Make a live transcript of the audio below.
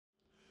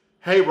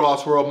Hey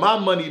Ross World, my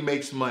money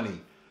makes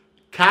money.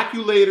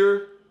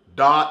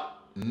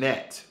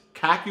 Calculator.net.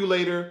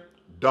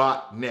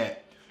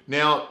 Calculator.net.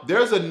 Now,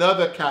 there's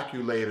another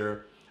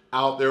calculator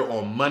out there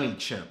on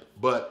MoneyChimp,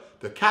 but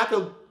the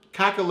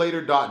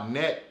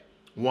calculator.net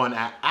one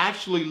I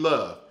actually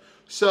love.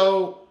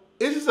 So,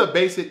 this is a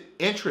basic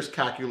interest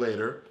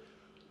calculator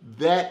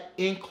that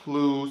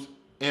includes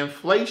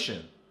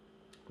inflation.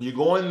 You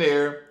go in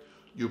there,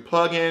 you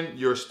plug in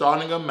your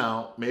starting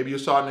amount, maybe you're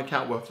starting an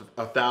account with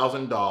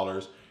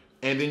 $1,000,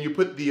 and then you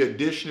put the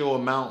additional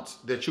amounts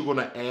that you're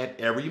gonna add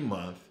every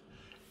month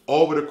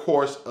over the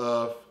course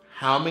of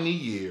how many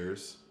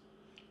years,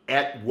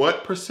 at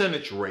what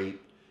percentage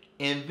rate,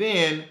 and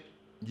then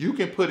you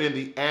can put in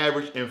the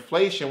average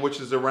inflation,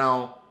 which is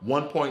around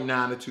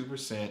 1.9 to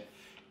 2%,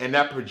 and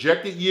that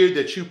projected year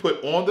that you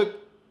put on the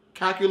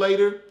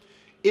calculator,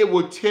 it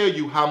will tell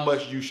you how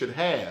much you should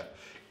have.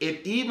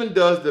 It even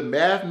does the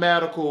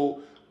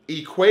mathematical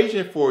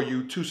equation for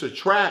you to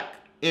subtract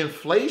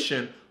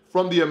inflation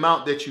from the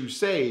amount that you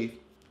save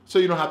so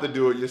you don't have to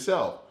do it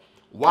yourself.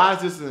 Why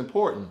is this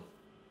important?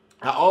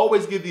 I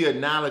always give the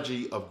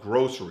analogy of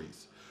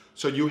groceries.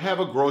 So you have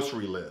a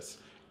grocery list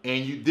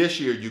and this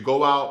year you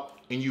go out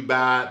and you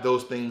buy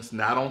those things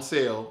not on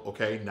sale,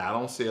 okay? Not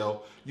on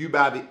sale. You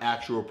buy the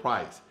actual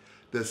price.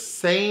 The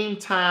same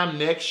time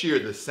next year,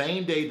 the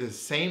same day, the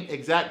same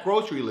exact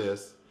grocery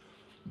list,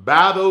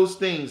 buy those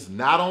things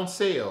not on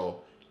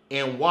sale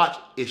and watch,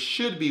 it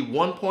should be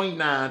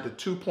 1.9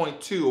 to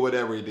 2.2 or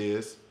whatever it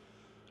is,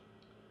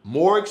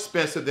 more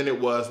expensive than it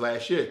was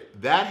last year.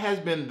 That has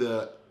been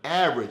the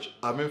average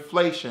of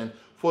inflation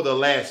for the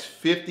last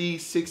 50,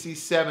 60,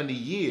 70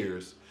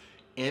 years.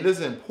 And it's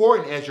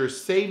important as you're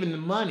saving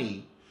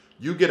money,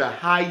 you get a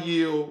high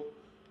yield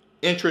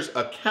interest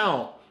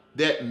account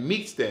that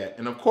meets that.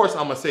 And of course,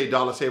 I'm gonna say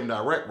Dollar Saving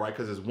Direct, right?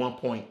 Because it's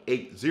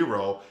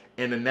 1.80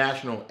 and the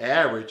national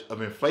average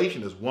of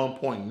inflation is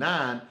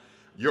 1.9.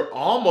 You're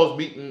almost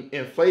meeting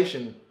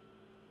inflation,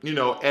 you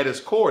know, at its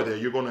core there.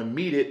 You're gonna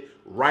meet it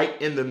right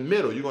in the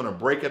middle. You're gonna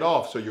break it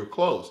off, so you're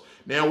close.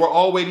 Now we're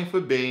all waiting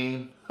for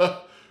Bing.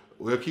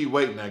 We'll keep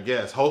waiting, I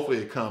guess. Hopefully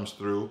it comes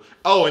through.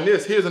 Oh, and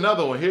here's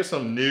another one. Here's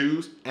some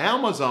news.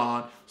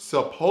 Amazon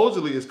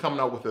supposedly is coming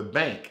out with a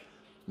bank.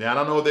 Now, I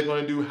don't know if they're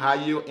going to do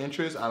high yield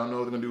interest. I don't know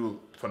if they're going to do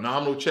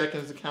phenomenal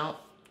checkings account.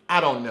 I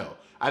don't know.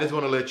 I just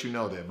want to let you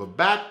know that. But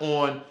back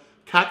on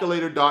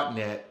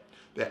calculator.net,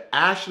 that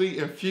actually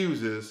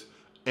infuses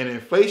an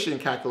inflation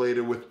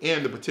calculator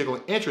within the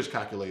particular interest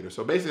calculator.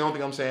 So basically, the only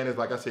thing I'm saying is,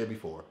 like I said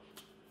before,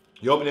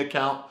 you open an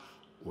account,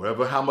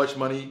 wherever how much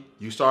money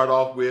you start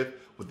off with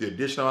the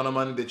additional amount of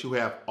money that you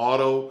have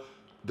auto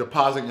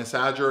depositing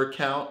inside your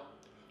account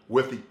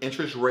with the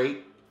interest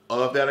rate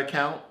of that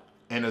account,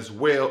 and as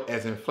well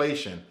as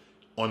inflation.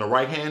 On the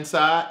right-hand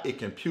side, it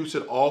computes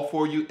it all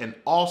for you and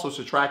also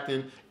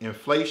subtracting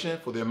inflation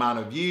for the amount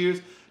of years.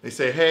 They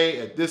say,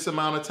 hey, at this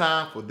amount of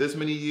time, for this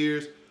many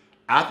years,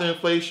 after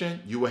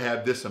inflation, you will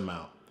have this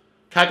amount.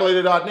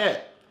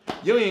 Calculator.net.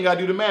 You ain't got to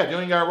do the math. You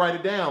ain't got to write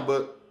it down,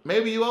 but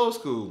maybe you old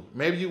school.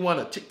 Maybe you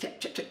want to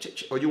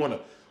tick, or you want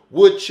to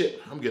wood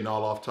chip. I'm getting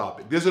all off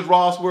topic. This is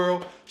Ross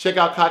World. Check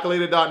out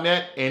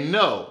calculator.net. And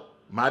no,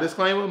 my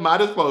disclaimer, my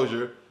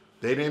disclosure,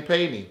 they didn't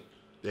pay me.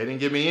 They didn't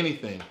give me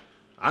anything.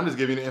 I'm just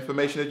giving you the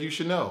information that you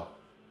should know.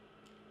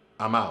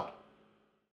 I'm out.